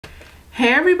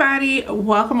Hey everybody,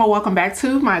 welcome or welcome back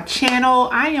to my channel.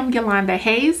 I am Yolanda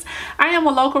Hayes. I am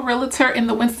a local realtor in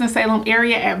the Winston-Salem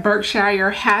area at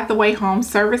Berkshire, Hathway Home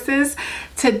Services.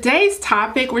 Today's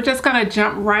topic, we're just going to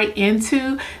jump right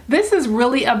into. This is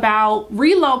really about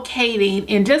relocating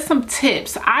and just some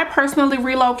tips. I personally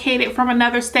relocated from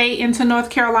another state into North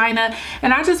Carolina,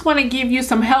 and I just want to give you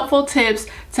some helpful tips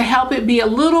to help it be a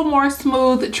little more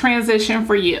smooth transition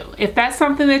for you. If that's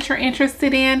something that you're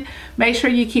interested in, make sure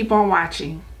you keep on watching.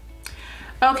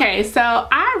 Okay, so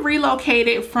I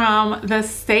relocated from the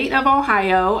state of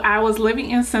Ohio. I was living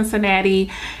in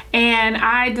Cincinnati, and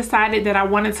I decided that I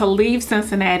wanted to leave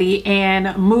Cincinnati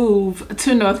and move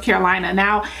to North Carolina.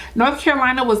 Now, North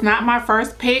Carolina was not my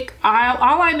first pick.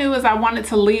 All I knew is I wanted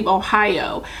to leave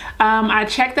Ohio. I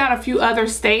checked out a few other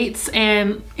states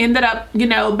and ended up,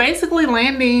 basically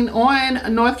landing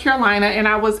on North Carolina, and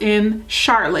I was in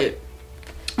Charlotte.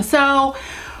 So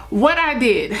what I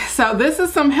did, so this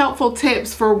is some helpful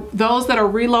tips for those that are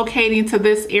relocating to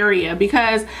this area,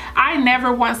 because I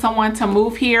never want someone to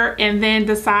move here and then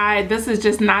decide this is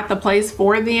just not the place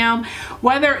for them.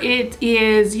 Whether it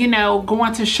is,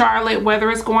 going to Charlotte, whether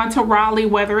it's going to Raleigh,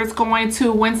 whether it's going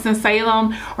to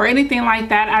Winston-Salem or anything like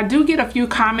that. I do get a few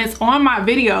comments on my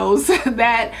videos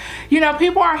that,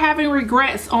 people are having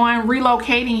regrets on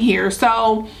relocating here.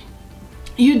 So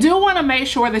you do want to make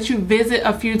sure that you visit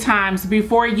a few times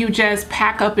before you just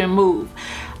pack up and move.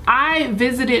 I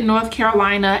visited North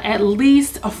Carolina at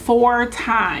least 4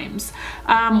 times.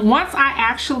 Once I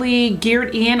actually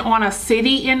geared in on a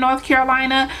city in North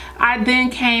Carolina, I then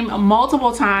came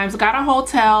multiple times, got a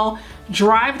hotel,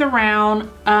 drived around,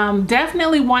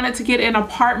 definitely wanted to get an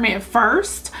apartment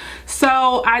first.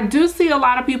 So I do see a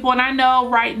lot of people, and I know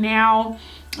right now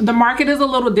the market is a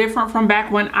little different from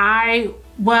back when I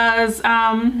was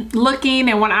looking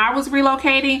and when I was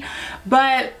relocating,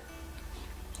 but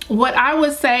what I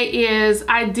would say is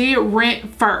I did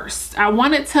rent first. I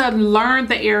wanted to learn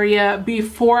the area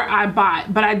before I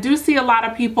bought, but I do see a lot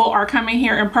of people are coming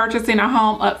here and purchasing a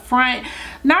home up front,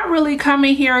 not really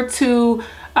coming here to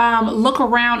look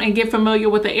around and get familiar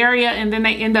with the area, and then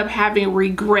they end up having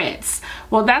regrets.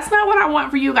 Well, that's not what I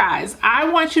want for you guys. I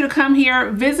want you to come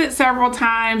here, visit several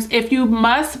times. If you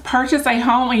must purchase a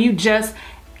home and you just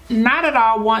not at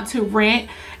all want to rent.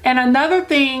 And another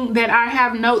thing that I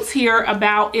have notes here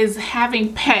about is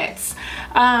having pets.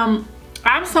 I'm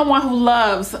someone who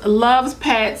loves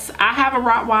pets. I have a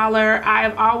Rottweiler.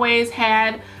 I've always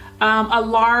had a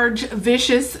large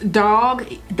vicious dog.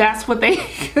 That's what they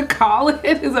call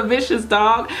it, is a vicious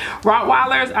dog.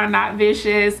 Rottweilers are not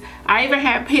vicious. I even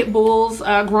had pit bulls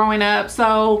growing up.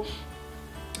 So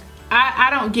I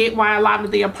don't get why a lot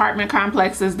of the apartment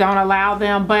complexes don't allow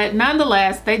them, but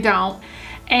nonetheless they don't.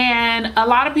 And a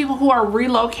lot of people who are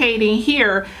relocating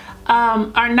here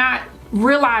are not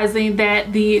realizing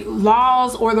that the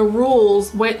laws or the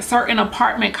rules with certain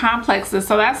apartment complexes.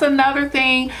 So that's another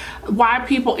thing why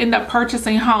people end up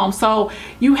purchasing homes. So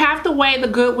you have to weigh the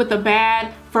good with the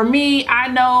bad. For me, I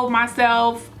know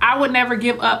myself, I would never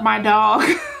give up my dog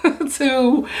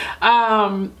to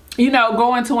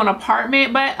go into an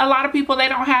apartment, but a lot of people, they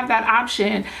don't have that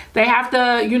option. They have to,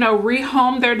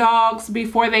 rehome their dogs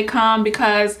before they come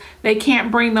because they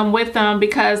can't bring them with them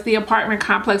because the apartment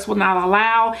complex will not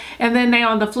allow. And then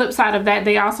on the flip side of that,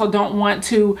 they also don't want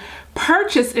to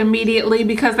purchase immediately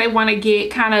because they want to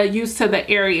get kind of used to the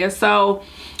area. So,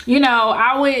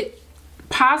 I would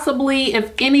possibly,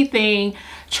 if anything,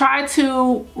 try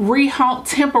to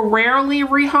temporarily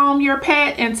rehome your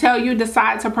pet until you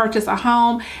decide to purchase a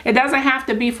home. It doesn't have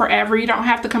to be forever. You don't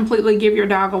have to completely give your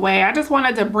dog away. I just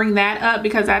wanted to bring that up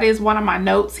because that is one of my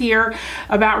notes here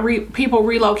about people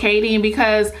relocating,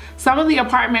 because some of the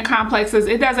apartment complexes,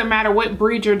 it doesn't matter what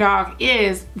breed your dog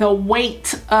is, the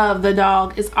weight of the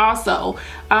dog is also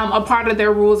a part of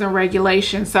their rules and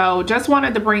regulations. So just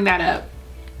wanted to bring that up.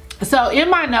 So in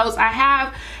my notes, I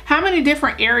have how many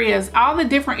different areas, all the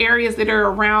different areas that are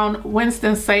around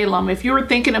Winston-Salem. If you were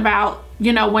thinking about,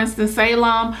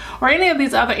 Winston-Salem or any of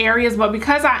these other areas, but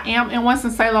because I am in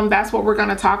Winston-Salem, that's what we're going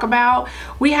to talk about.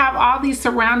 We have all these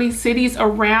surrounding cities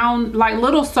around, like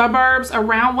little suburbs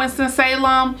around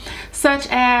Winston-Salem, such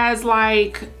as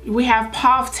we have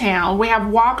Paughtown, we have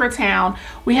Walkertown,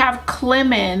 we have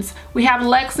Clemens, we have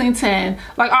Lexington,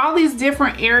 like all these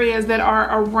different areas that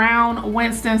are around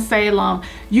Winston-Salem.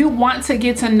 You want to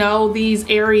get to know these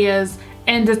areas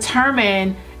and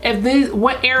determine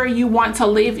what area you want to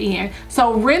live in.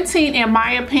 So renting, in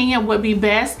my opinion, would be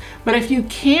best. But if you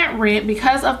can't rent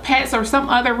because of pets or some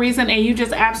other reason and you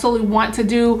just absolutely want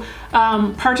to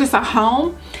purchase a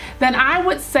home, then I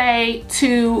would say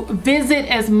to visit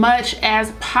as much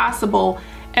as possible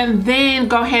and then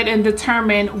go ahead and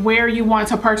determine where you want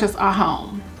to purchase a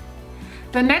home.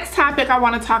 The next topic I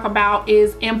want to talk about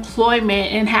is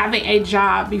employment and having a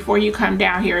job before you come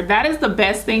down here. That is the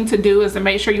best thing to do, is to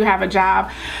make sure you have a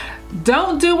job.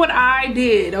 Don't do what I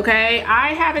did, okay?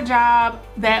 I had a job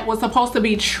that was supposed to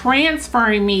be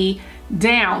transferring me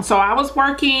down. So I was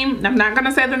working, I'm not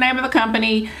gonna say the name of the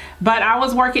company, but I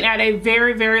was working at a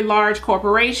very, very large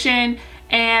corporation,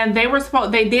 and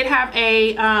they did have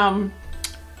a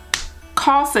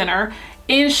call center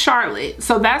in Charlotte.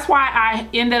 So that's why I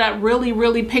ended up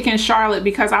really picking Charlotte,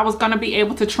 because I was going to be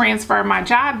able to transfer my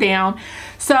job down.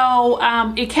 So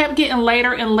it kept getting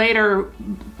later and later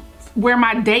where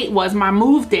my date was, my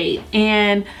move date,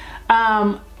 and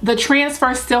the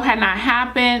transfer still had not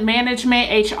happened.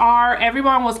 Management, HR,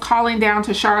 everyone was calling down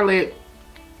to Charlotte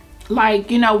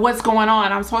like, you know, what's going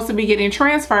on? I'm supposed to be getting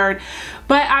transferred,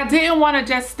 but I didn't want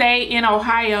to just stay in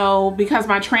Ohio because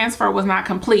my transfer was not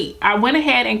complete. I went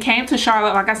ahead and came to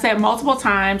Charlotte, like I said, multiple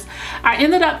times. I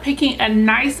ended up picking a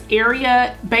nice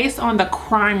area based on the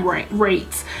crime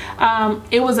rates.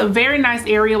 It was a very nice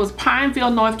area. It was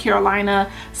Pineville, North Carolina.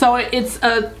 So it's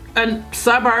a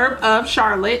suburb of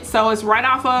Charlotte. So it's right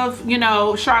off of, you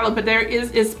know, Charlotte, but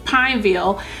it's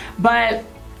Pineville, but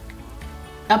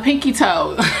a pinky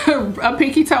toe a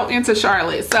pinky toe into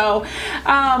Charlotte. So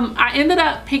I ended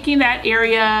up picking that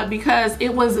area because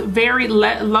it was very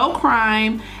low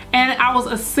crime, and I was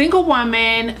a single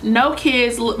woman, no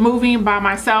kids, moving by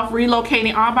myself,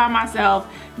 relocating all by myself,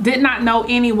 did not know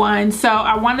anyone. So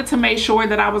I wanted to make sure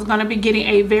that I was going to be getting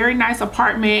a very nice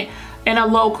apartment in a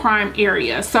low crime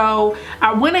area. So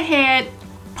I went ahead,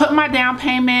 put my down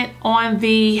payment on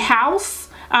the house.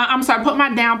 Put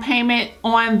my down payment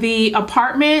on the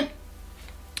apartment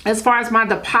as far as my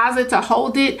deposit to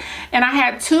hold it, and I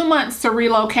had 2 months to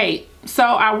relocate. So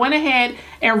I went ahead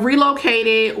and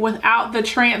relocated without the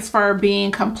transfer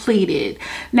being completed.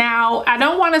 Now, I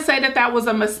don't want to say that that was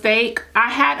a mistake. I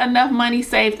had enough money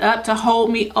saved up to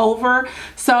hold me over,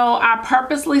 so I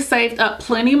purposely saved up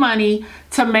plenty money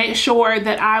to make sure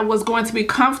that I was going to be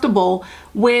comfortable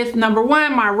with, number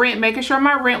one, my rent, making sure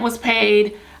my rent was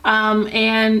paid,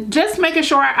 and just making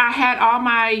sure I had all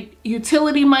my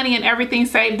utility money and everything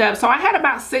saved up. So I had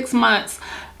about 6 months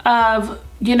of,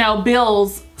 you know,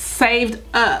 bills saved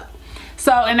up.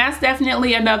 So, and that's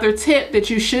definitely another tip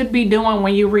that you should be doing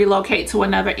when you relocate to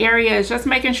another area, is just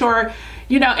making sure,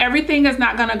 you know, everything is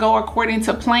not going to go according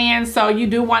to plan. So you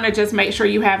do want to just make sure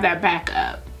you have that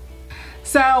backup.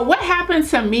 So what happened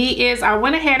to me is I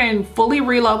went ahead and fully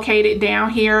relocated down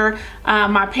here.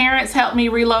 My parents helped me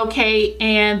relocate,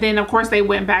 and then of course they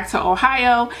went back to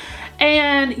Ohio.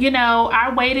 And you know,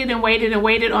 I waited and waited and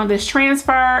waited on this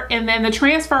transfer, and then the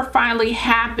transfer finally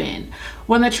happened.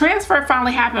 When the transfer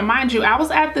finally happened, mind you, I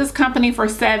was at this company for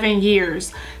 7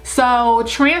 years. So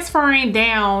transferring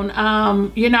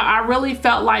down, you know, I really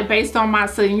felt like, based on my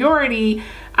seniority,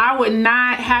 I would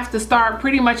not have to start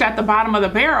pretty much at the bottom of the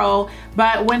barrel.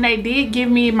 But when they did give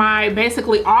me my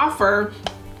basically offer,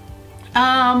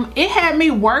 it had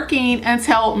me working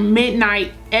until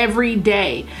midnight every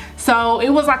day. So it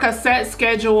was like a set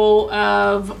schedule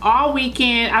of all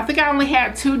weekend. I think I only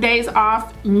had 2 days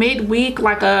off midweek,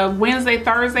 like a Wednesday,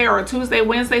 Thursday, or a Tuesday,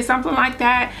 Wednesday, something like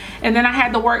that. And then I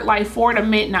had to work like 4 to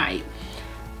midnight.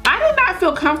 I did not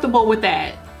feel comfortable with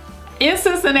that. In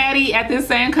Cincinnati at this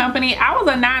same company, I was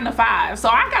a 9 to 5. So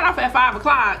I got off at 5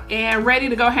 o'clock and ready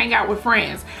to go hang out with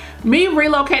friends. Me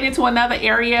relocating to another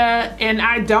area and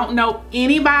I don't know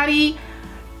anybody,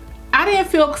 I didn't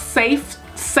feel safe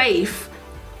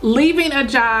leaving a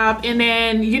job, and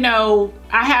then, you know,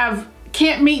 I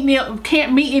can't meet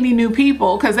any new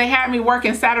people because they had me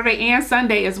working Saturday and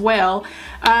Sunday as well,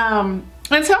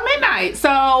 until midnight.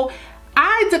 So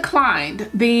I declined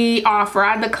the offer.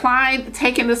 I declined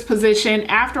taking this position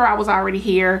after I was already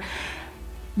here.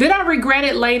 Did I regret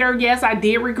it later? Yes, I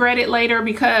did regret it later,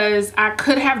 because I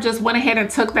could have just went ahead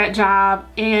and took that job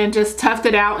and just toughed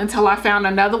it out until I found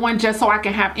another one, just so I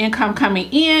can have income coming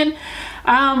in.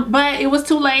 But it was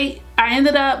too late. I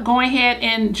ended up going ahead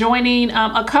and joining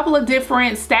a couple of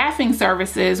different staffing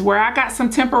services where I got some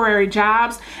temporary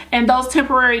jobs, and those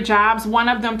temporary jobs, one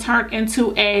of them turned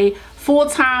into a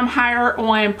full-time hire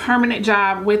on permanent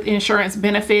job with insurance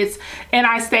benefits, and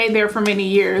I stayed there for many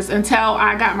years until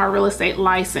I got my real estate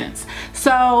license.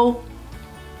 So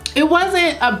it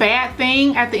wasn't a bad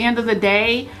thing at the end of the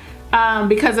day,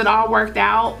 because it all worked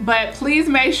out. But please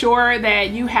make sure that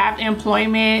you have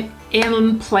employment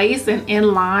in place and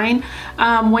in line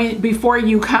before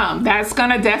you come. That's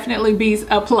gonna definitely be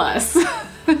a plus.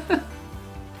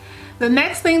 The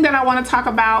next thing that I want to talk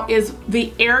about is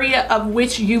the area of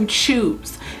which you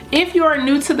choose. If you are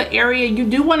new to the area, you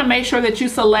do want to make sure that you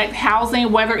select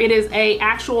housing, whether it is a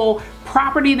actual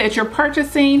property that you're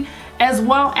purchasing, as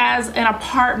well as an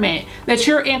apartment, that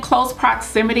you're in close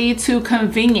proximity to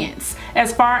convenience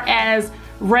as far as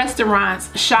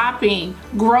restaurants, shopping,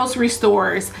 grocery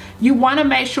stores. You want to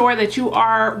make sure that you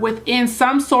are within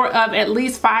some sort of at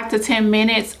least 5 to 10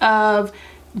 minutes of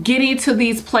getting to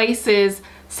these places,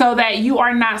 so that you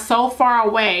are not so far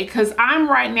away. Because I'm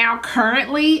right now,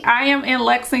 currently, I am in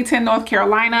Lexington, North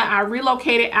Carolina. I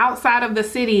relocated outside of the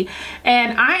city,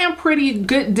 and I am pretty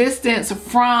good distance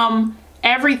from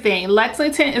everything.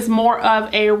 Lexington is more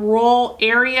of a rural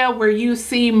area where you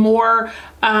see more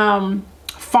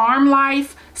farm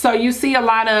life. So you see a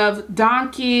lot of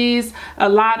donkeys, a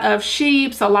lot of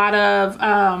sheep, a lot of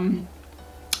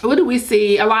what do we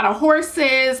see? A lot of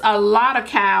horses, a lot of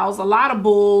cows, a lot of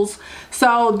bulls.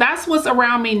 So that's what's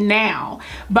around me now.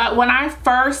 But when I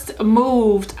first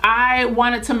moved, I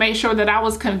wanted to make sure that I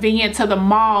was convenient to the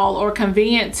mall, or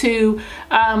convenient to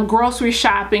grocery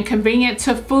shopping, convenient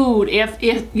to food. If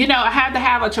you know, I had to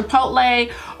have a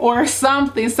Chipotle or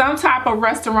something, some type of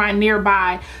restaurant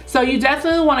nearby. So you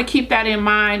definitely want to keep that in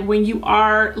mind when you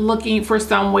are looking for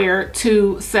somewhere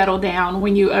to settle down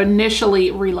when you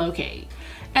initially relocate.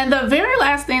 And the very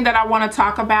last thing that I want to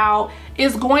talk about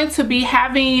is going to be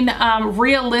having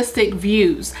realistic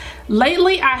views.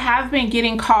 Lately, I have been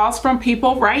getting calls from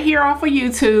people right here off of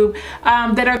YouTube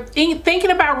that are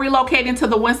thinking about relocating to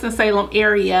the Winston-Salem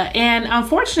area. And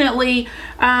unfortunately,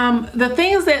 the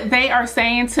things that they are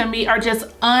saying to me are just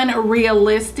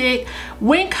unrealistic.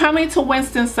 When coming to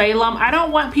Winston-Salem, I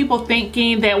don't want people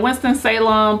thinking that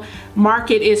Winston-Salem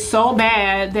market is so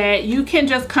bad that you can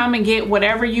just come and get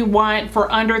whatever you want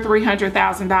for under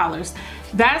 $300,000.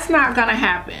 That's not gonna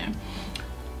happen.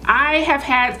 I have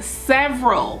had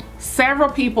several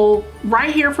people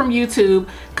right here from YouTube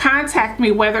contact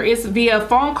me, whether it's via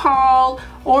phone call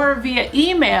or via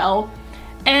email,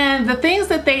 and the things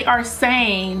that they are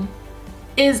saying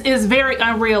is very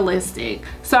unrealistic.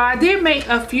 So I did make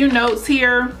a few notes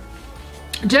here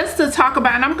just to talk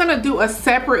about, and I'm going to do a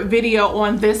separate video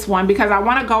on this one because I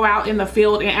want to go out in the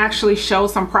field and actually show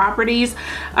some properties.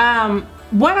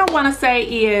 What I want to say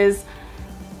is,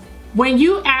 when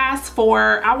you ask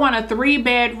for, I want a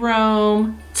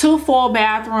 3-bedroom, 2 full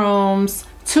bathrooms,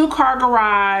 2-car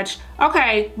garage,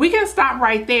 okay, we can stop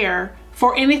right there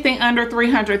for anything under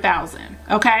 $300,000.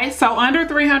 Okay, so under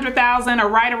 $300,000 or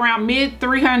right around mid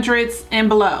 300s and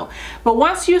below. But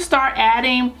once you start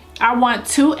adding, I want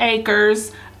 2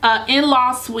 acres,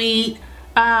 in-law suite,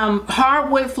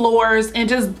 hardwood floors, and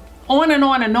just on and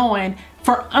on and on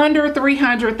for under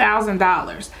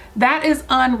 $300,000. That is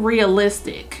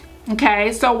unrealistic.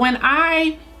 Okay, so when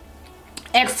I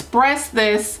express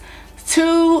this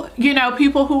to, you know,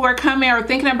 people who are coming or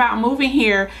thinking about moving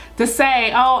here, to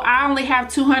say, oh, I only have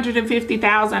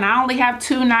 $250,000, I only have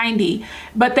 $290,000,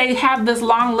 but they have this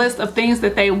long list of things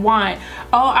that they want.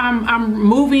 Oh, I'm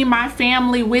moving my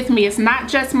family with me. It's not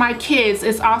just my kids,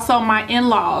 it's also my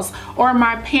in-laws or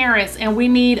my parents, and we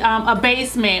need a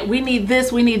basement, we need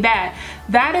this, we need that.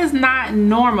 That is not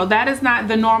normal. That is not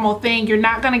the normal thing. You're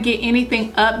not going to get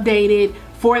anything updated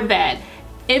for that.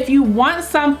 If you want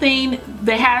something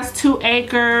that has 2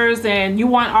 acres and you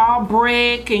want all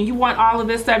brick and you want all of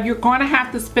this stuff, you're going to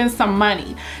have to spend some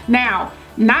money. Now,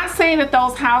 not saying that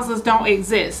those houses don't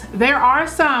exist. There are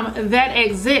some that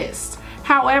exist.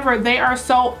 However, they are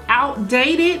so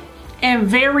outdated and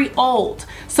very old.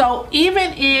 So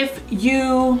even if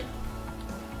you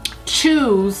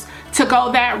choose to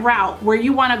go that route where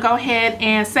you want to go ahead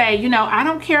and say, you know, I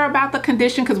don't care about the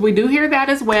condition, because we do hear that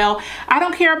as well. I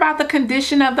don't care about the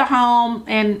condition of the home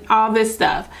and all this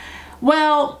stuff.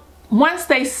 Well, once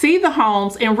they see the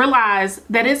homes and realize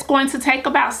that it's going to take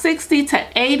about $60,000 to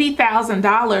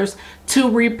 $80,000 to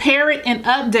repair it and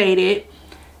update it,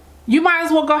 you might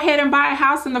as well go ahead and buy a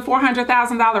house in the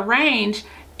 $400,000 range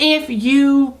if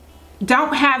you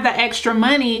don't have the extra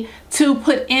money to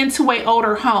put into an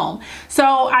older home. So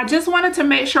I just wanted to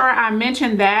make sure I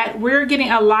mentioned that. We're getting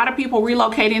a lot of people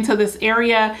relocating to this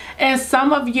area, and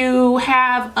some of you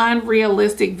have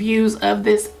unrealistic views of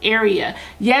this area.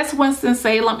 Yes,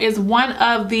 Winston-Salem is one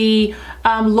of the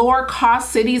lower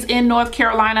cost cities in North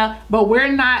Carolina, but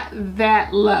we're not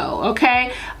that low,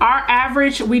 okay? Our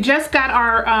average, we just got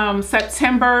our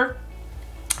September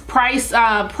pricing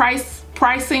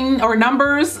or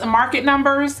numbers, market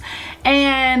numbers,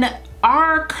 and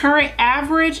our current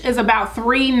average is about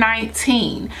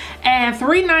 $319, and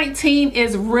 $319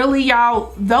 is really,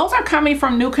 y'all, those are coming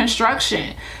from new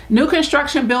construction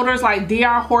builders like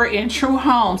DR Horton, True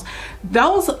Homes.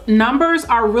 Those numbers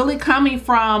are really coming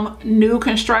from new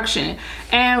construction.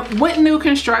 And with new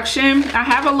construction, I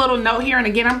have a little note here, and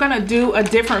again, I'm going to do a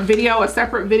different video, a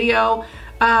separate video,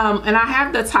 and I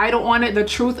have the title on it, The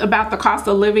Truth About the Cost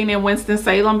of Living in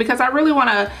Winston-Salem, because I really want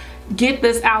to get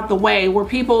this out the way where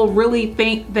people really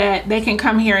think that they can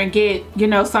come here and get, you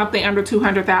know, something under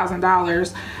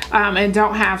 $200,000 and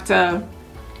don't have to,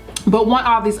 but want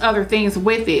all these other things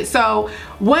with it. So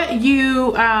what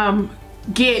you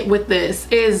get with this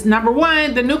is, number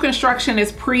one, the new construction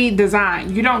is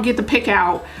pre-designed. You don't get to pick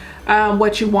out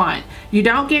what you want. You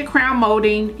don't get crown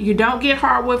molding, you don't get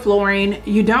hardwood flooring,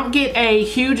 you don't get a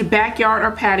huge backyard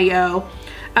or patio.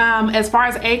 As far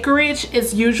as acreage,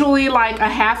 it's usually like a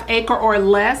 ½ acre or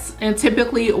less, and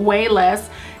typically way less.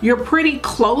 You're pretty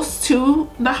close to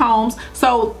the homes,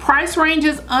 so price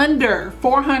ranges under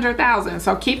 $400,000.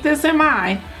 So keep this in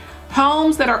mind.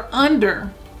 Homes that are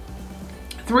under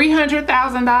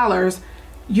 $300,000,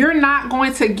 you're not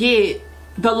going to get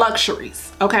the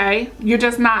luxuries, okay? You're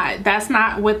just not. That's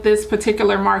not what this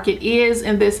particular market is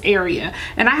in this area.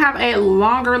 And I have a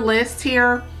longer list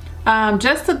here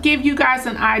just to give you guys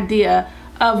an idea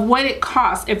of what it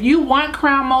costs. If you want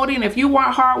crown molding, if you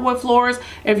want hardwood floors,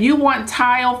 if you want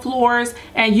tile floors,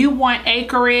 and you want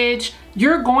acreage,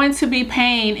 you're going to be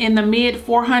paying in the mid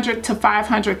 $400,000 to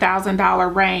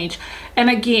 $500,000 range. And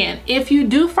again, if you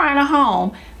do find a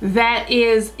home that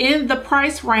is in the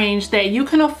price range that you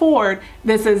can afford,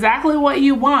 that's exactly what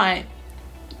you want,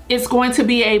 it's going to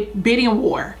be a bidding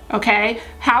war, okay?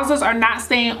 Houses are not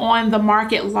staying on the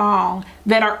market long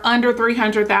that are under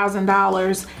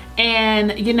 $300,000.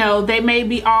 And, you know, they may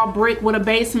be all brick with a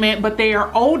basement, but they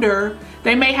are older.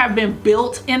 They may have been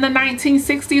built in the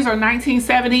 1960s or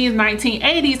 1970s,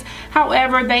 1980s.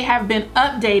 However, they have been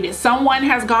updated. Someone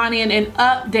has gone in and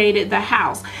updated the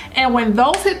house. And when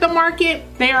those hit the market,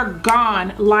 they are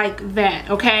gone like that,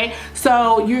 okay?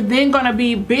 So you're then going to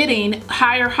be bidding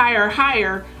higher, higher,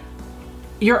 higher.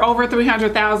 You're over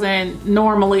 $300,000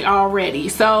 normally already.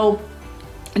 So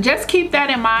just keep that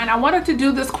in mind. I wanted to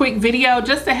do this quick video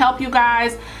just to help you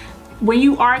guys when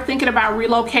you are thinking about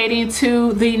relocating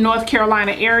to the North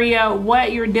Carolina area,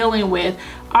 what you're dealing with.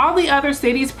 All the other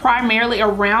cities primarily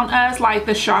around us, like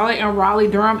the Charlotte and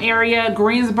Raleigh-Durham area,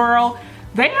 Greensboro,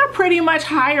 they are pretty much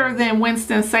higher than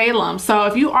Winston-Salem. So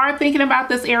if you are thinking about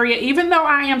this area, even though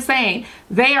I am saying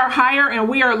they are higher and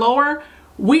we are lower,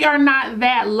 we are not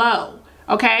that low.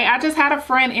 Okay, I just had a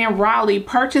friend in Raleigh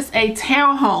purchase a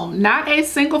townhome, not a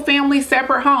single family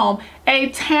separate home, a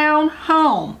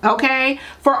townhome, okay,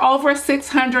 for over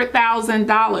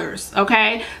 $600,000,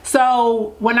 okay?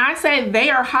 So when I say they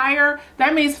are higher,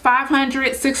 that means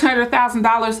 $500,000,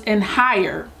 $600,000 and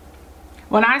higher.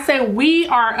 When I say we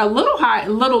are a little high, a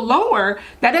little lower,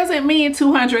 that doesn't mean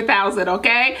 200,000,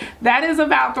 okay? That is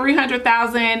about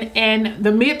 300,000 and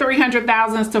the mid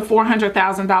 300,000s to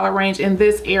 $400,000 range in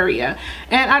this area.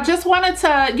 And I just wanted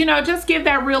to, you know, just give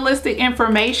that realistic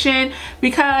information,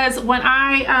 because when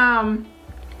I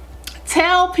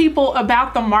tell people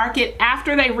about the market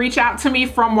after they reach out to me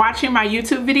from watching my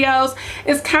YouTube videos,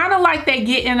 it's kind of like they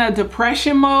get in a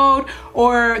depression mode,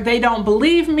 or they don't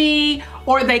believe me,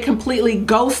 or they completely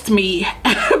ghost me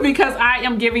because I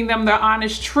am giving them the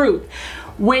honest truth.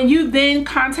 When you then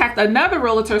contact another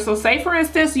realtor, so say for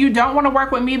instance you don't want to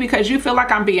work with me because you feel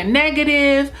like I'm being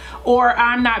negative, or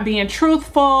I'm not being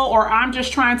truthful, or I'm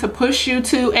just trying to push you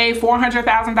to a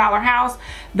 $400,000 house,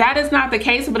 that is not the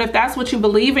case. But if that's what you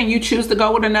believe and you choose to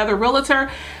go with another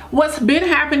realtor, what's been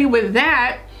happening with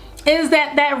that is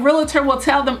that that realtor will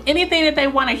tell them anything that they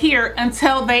want to hear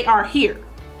until they are here,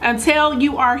 until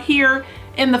you are here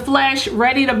in the flesh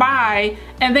ready to buy,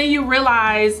 and then you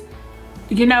realize,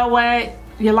 you know what,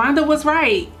 Yolanda was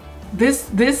right.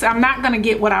 This I'm not gonna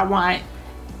get what I want,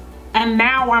 and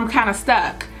now I'm kind of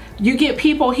stuck. You get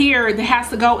people here that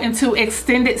has to go into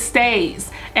extended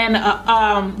stays and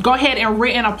go ahead and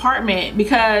rent an apartment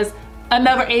because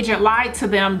another agent lied to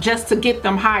them just to get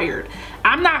them hired.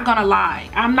 I'm not gonna lie.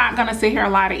 I'm not gonna sit here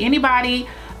and lie to anybody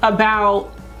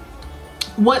about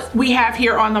what we have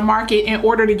here on the market in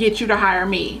order to get you to hire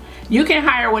me. You can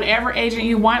hire whatever agent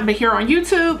you want, but here on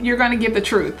YouTube, you're gonna get the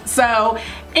truth. So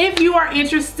if you are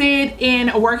interested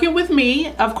in working with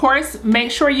me, of course,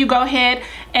 make sure you go ahead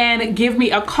and give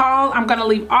me a call. I'm gonna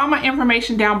leave all my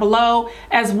information down below,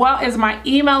 as well as my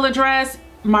email address,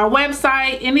 my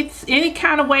website, any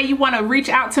kind of way you wanna reach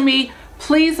out to me.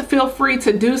 please feel free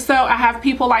to do so. I have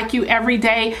people like you every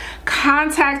day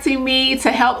contacting me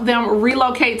to help them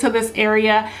relocate to this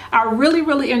area. I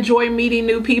really enjoy meeting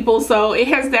new people, so it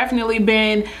has definitely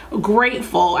been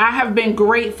grateful. I have been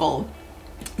grateful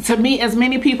to meet as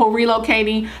many people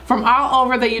relocating from all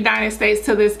over the United States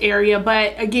to this area.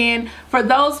 But again, for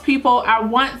those people, I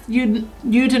want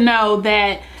you to know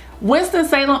that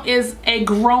Winston-Salem is a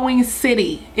growing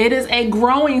city. It is a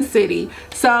growing city.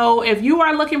 So if you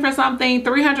are looking for something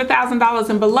 $300,000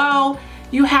 and below,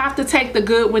 you have to take the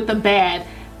good with the bad.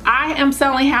 I am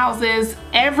selling houses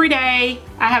every day.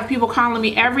 I have people calling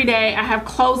me every day. I have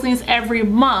closings every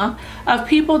month of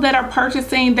people that are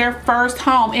purchasing their first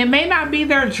home. It may not be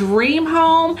their dream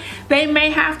home. They may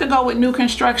have to go with new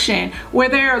construction where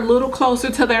they're a little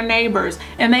closer to their neighbors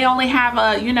and they only have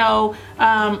a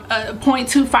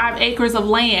 0.25 acres of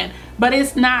land, but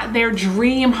it's not their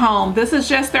dream home. This is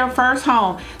just their first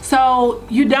home. So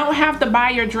you don't have to buy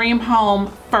your dream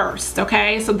home first,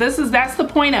 okay? So that's the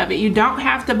point of it. You don't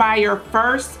have to buy your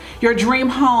dream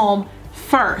home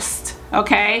first,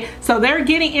 okay? So they're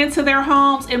getting into their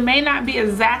homes. It may not be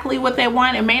exactly what they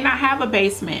want. It may not have a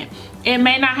basement. It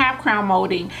may not have crown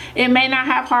molding. It may not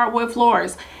have hardwood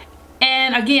floors.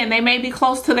 And again, they may be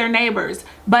close to their neighbors,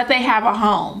 but they have a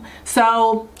home.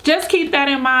 So just keep that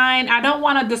in mind. I don't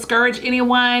want to discourage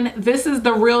anyone. This is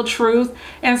the real truth.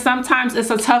 And sometimes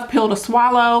it's a tough pill to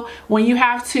swallow when you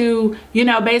have to,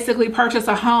 basically purchase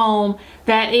a home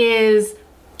that is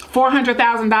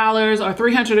 $400,000 or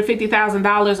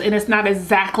 $350,000 and it's not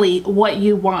exactly what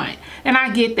you want. And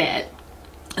I get that.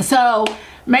 So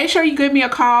make sure you give me a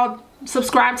call,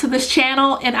 subscribe to this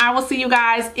channel, and I will see you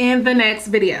guys in the next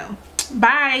video.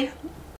 Bye.